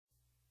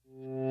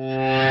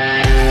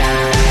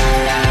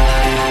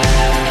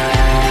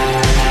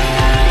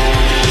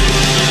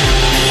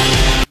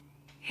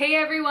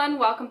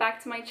welcome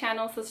back to my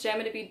channel. So today I'm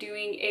going to be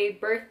doing a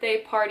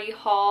birthday party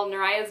haul.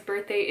 Neriah's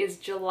birthday is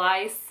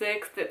July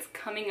 6th. It's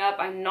coming up.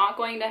 I'm not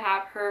going to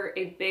have her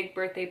a big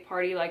birthday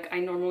party like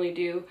I normally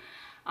do.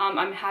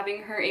 I'm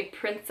having her a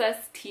princess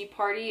tea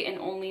party and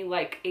only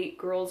like 8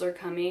 girls are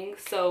coming.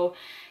 So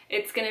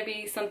it's going to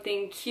be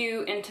something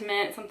cute,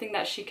 intimate, something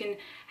that she can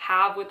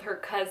have with her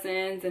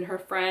cousins and her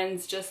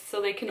friends just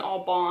so they can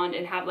all bond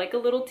and have like a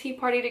little tea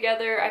party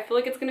together. I feel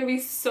like it's going to be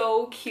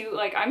so cute.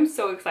 Like, I'm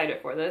so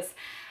excited for this.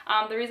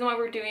 The reason why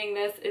we're doing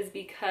this is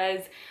because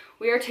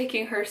we are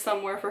taking her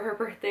somewhere for her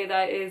birthday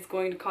that is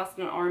going to cost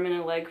an arm and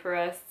a leg for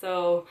us.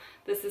 So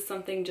this is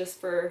something just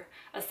for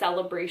a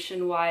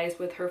celebration wise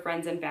with her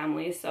friends and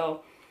family.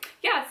 So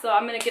yeah, so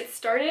I'm going to get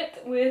started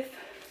with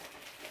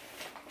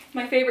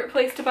my favorite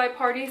place to buy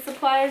party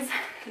supplies,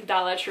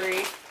 Dollar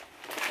Tree.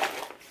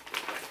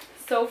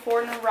 So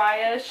for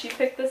Neriah, she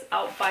picked this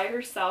out by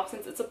herself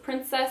since it's a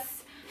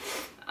princess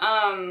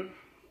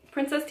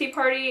tea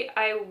party.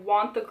 I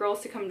want the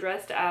girls to come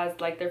dressed as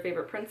like their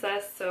favorite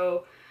princess.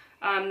 So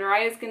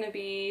Neriah's gonna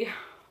be,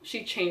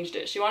 she changed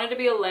it. She wanted to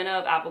be Elena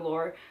of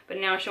Avalor, but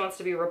now she wants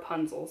to be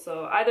Rapunzel.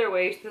 So either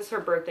way, this is her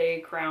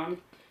birthday crown.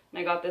 And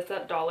I got this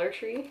at Dollar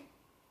Tree.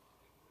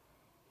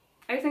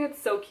 I just think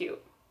it's so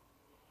cute.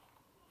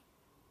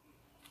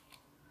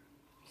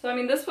 So I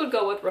mean, this would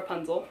go with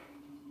Rapunzel.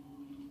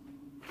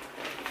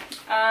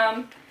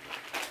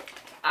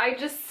 I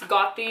just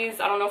got these.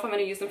 I don't know if I'm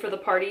going to use them for the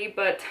party,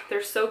 but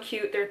they're so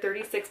cute. They're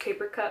 36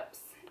 paper cups,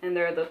 and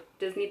they're the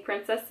Disney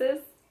princesses.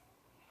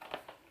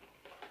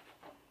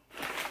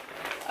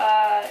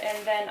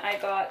 And then I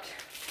got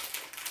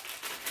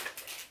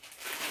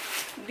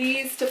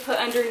these to put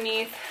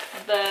underneath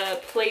the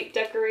plate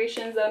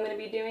decorations that I'm going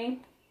to be doing.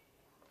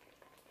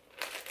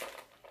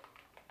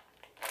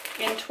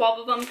 And 12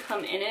 of them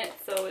come in it,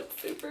 so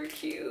it's super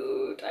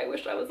cute. I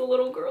wish I was a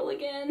little girl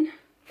again.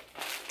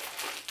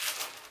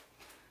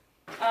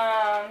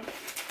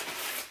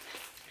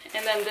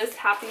 And then this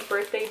happy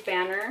birthday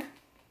banner.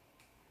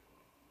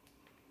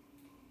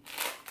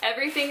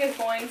 Everything is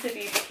going to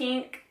be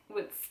pink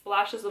with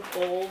splashes of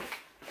gold.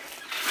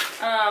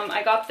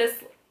 I got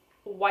this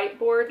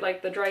whiteboard,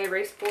 like the dry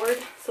erase board,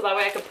 so that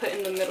way I could put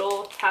in the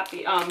middle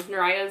happy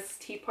Neriah's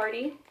tea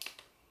party.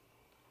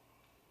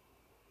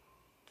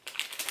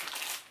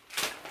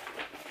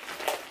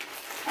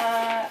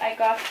 I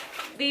got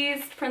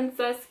these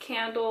princess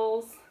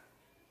candles.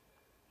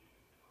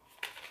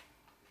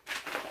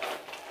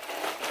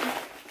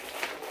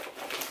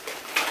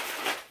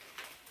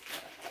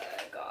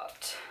 I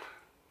got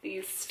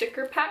these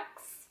sticker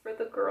packs for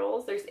the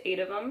girls. There's 8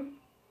 of them.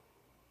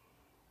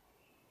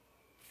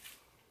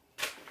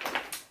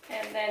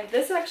 And then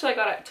this actually I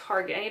got at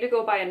Target. I need to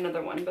go buy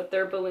another one, but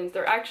they're balloons.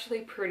 They're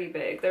actually pretty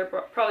big. They're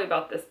probably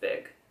about this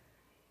big.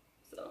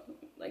 So,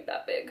 like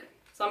that big.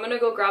 So I'm gonna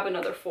go grab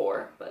another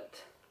 4,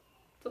 but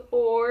it's a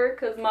 4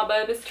 because my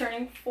bub is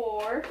turning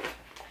 4.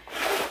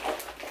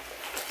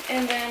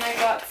 And then I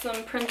got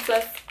some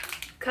princess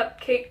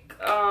cupcake,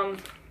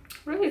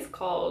 what are these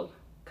called?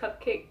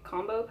 Cupcake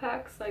combo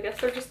packs? I guess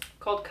they're just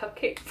called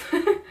cupcakes.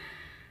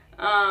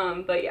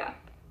 But yeah,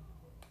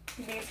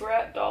 these were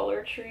at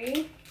Dollar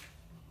Tree.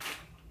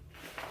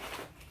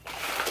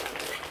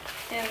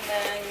 And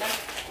then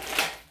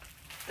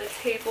the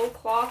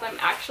tablecloth, I'm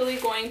actually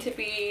going to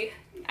be,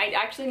 I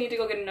actually need to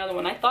go get another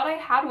one. I thought I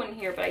had one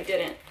here, but I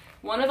didn't.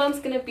 One of them's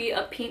going to be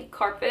a pink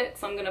carpet,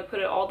 so I'm going to put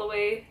it all the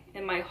way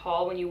in my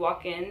hall when you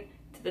walk in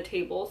to the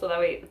table, so that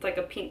way it's like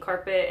a pink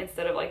carpet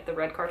instead of like the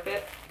red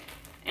carpet.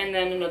 And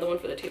then another one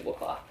for the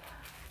tablecloth.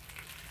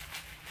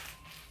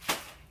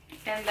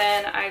 And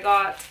then I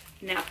got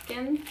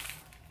napkins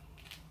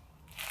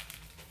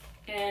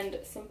and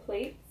some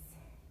plates.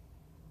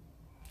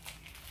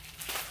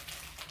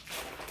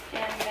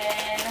 And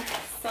then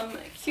some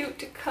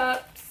cute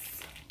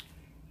cups.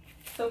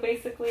 So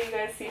basically, you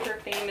guys see her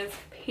theme is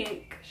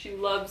pink. She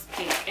loves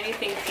pink,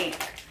 anything pink.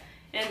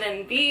 And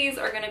then these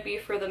are gonna be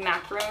for the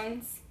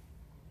macarons.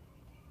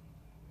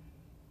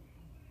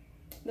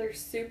 They're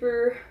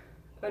super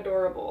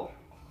adorable.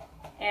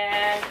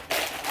 And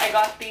I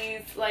got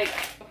these, like,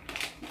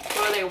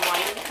 what are they,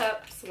 wine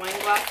cups, wine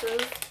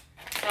glasses.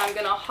 And I'm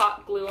gonna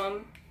hot glue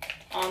them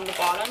on the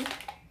bottom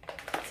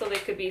so they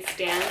could be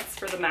stands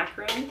for the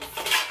macarons.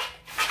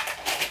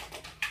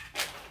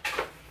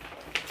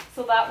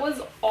 So that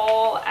was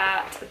all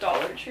at the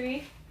Dollar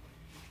Tree.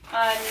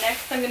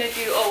 Next I'm gonna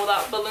do, oh,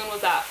 that balloon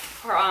was at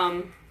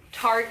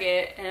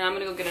Target, and I'm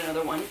gonna go get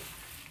another one.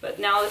 But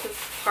now this is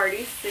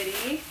Party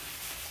City.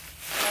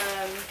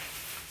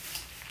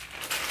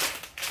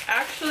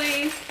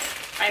 Actually,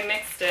 I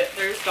mixed it.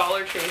 There's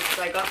Dollar Tree,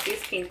 so I got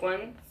these pink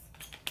ones.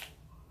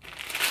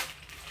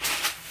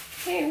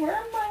 Hey, where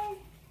am I?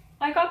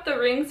 I got the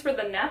rings for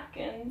the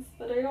napkins,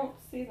 but I don't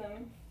see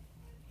them.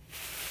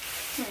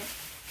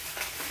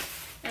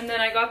 And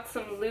then I got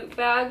some loot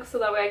bags so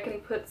that way I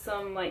can put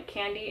some like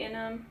candy in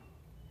them.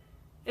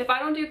 If I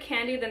don't do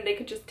candy, then they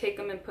could just take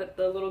them and put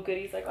the little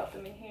goodies. I got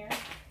them in here.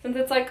 Since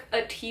it's like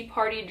a tea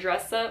party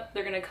dress up,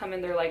 they're gonna come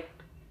in their like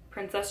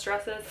princess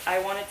dresses. I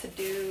wanted to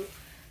do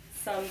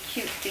some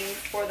cute things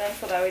for them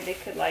so that way they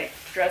could like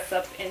dress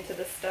up into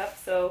the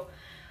stuff. So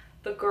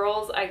the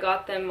girls, I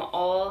got them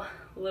all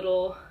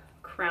little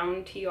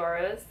crown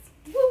tiaras.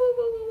 Woo, woo,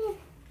 woo, woo, woo.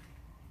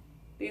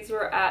 These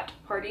were at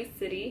Party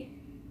City.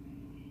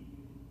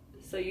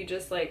 So you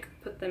just like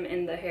put them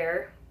in the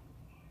hair.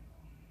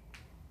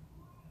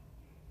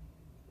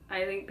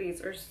 I think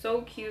these are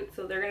so cute,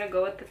 so they're gonna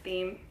go with the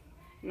theme.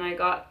 And I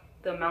got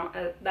the amount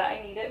that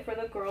I needed for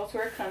the girls who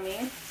are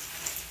coming.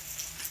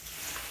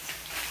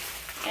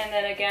 And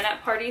then again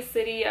at Party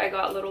City, I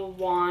got little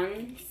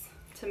wands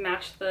to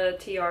match the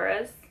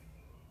tiaras.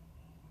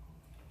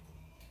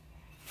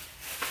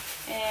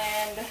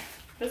 And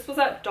this was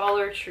at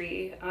Dollar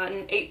Tree,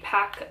 an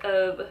 8-pack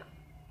of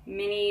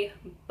mini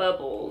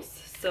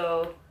bubbles,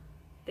 so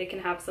they can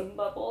have some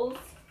bubbles.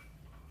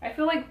 I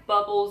feel like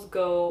bubbles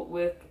go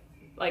with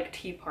like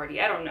tea party,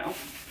 I don't know.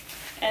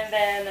 And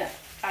then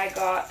I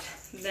got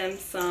them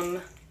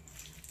some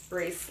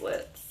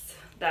bracelets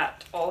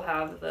that all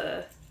have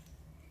the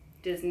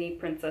Disney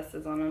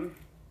princesses on them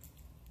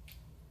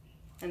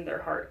and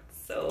their hearts.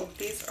 So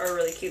these are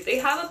really cute. They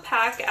have a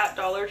pack at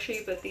Dollar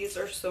Tree, but these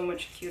are so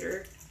much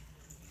cuter.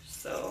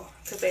 So,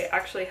 because they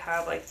actually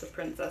have like the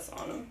princess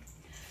on them.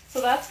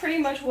 So that's pretty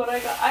much what I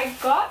got. I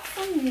got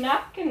some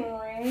napkin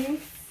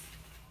rings.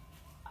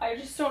 I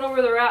just don't know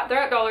where they're at. They're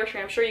at Dollar Tree.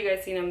 I'm sure you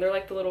guys seen them. They're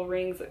like the little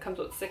rings that comes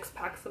with 6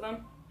 packs of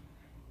them.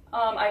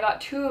 I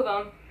got 2 of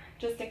them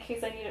just in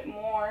case I needed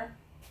more,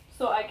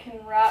 so I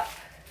can wrap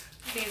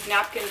these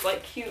napkins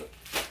like cute.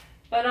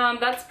 But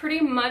that's pretty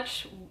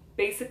much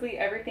basically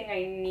everything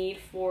I need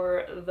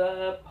for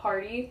the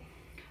party.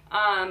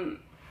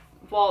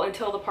 Well,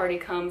 until the party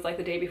comes, like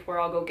the day before,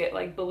 I'll go get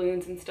like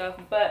balloons and stuff,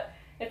 but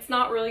it's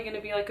not really going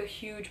to be like a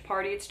huge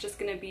party. It's just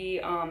going to be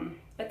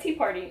a tea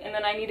party. And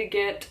then I need to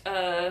get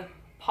a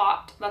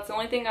pot. That's the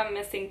only thing I'm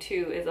missing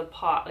too, is a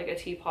pot, like a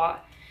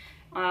teapot.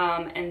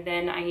 And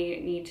then I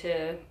need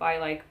to buy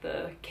like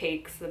the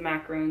cakes, the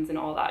macaroons and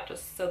all that,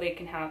 just so they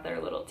can have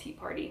their little tea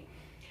party.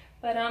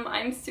 But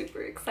I'm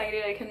super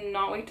excited. I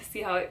cannot wait to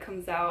see how it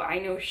comes out. I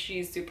know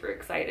she's super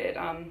excited.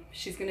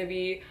 She's gonna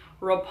be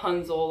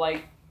Rapunzel.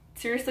 Like,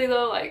 seriously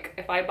though, like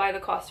if I buy the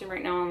costume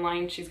right now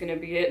online, she's gonna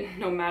be it,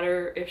 no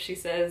matter if she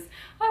says,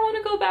 I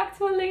wanna go back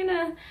to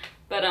Elena.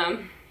 But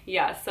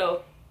yeah,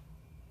 so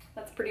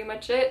that's pretty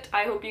much it.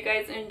 I hope you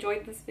guys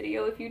enjoyed this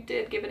video. If you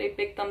did, give it a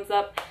big thumbs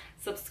up,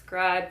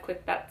 subscribe,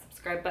 click that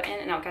subscribe button,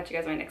 and I'll catch you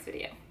guys in my next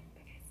video.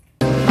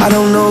 I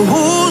don't know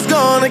who's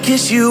gonna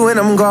kiss you when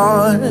I'm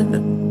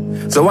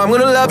gone, so I'm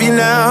gonna love you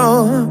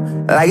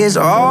now, like it's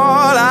all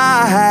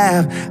I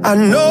have. I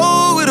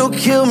know it'll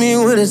kill me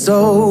when it's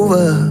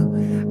over.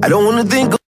 I don't wanna think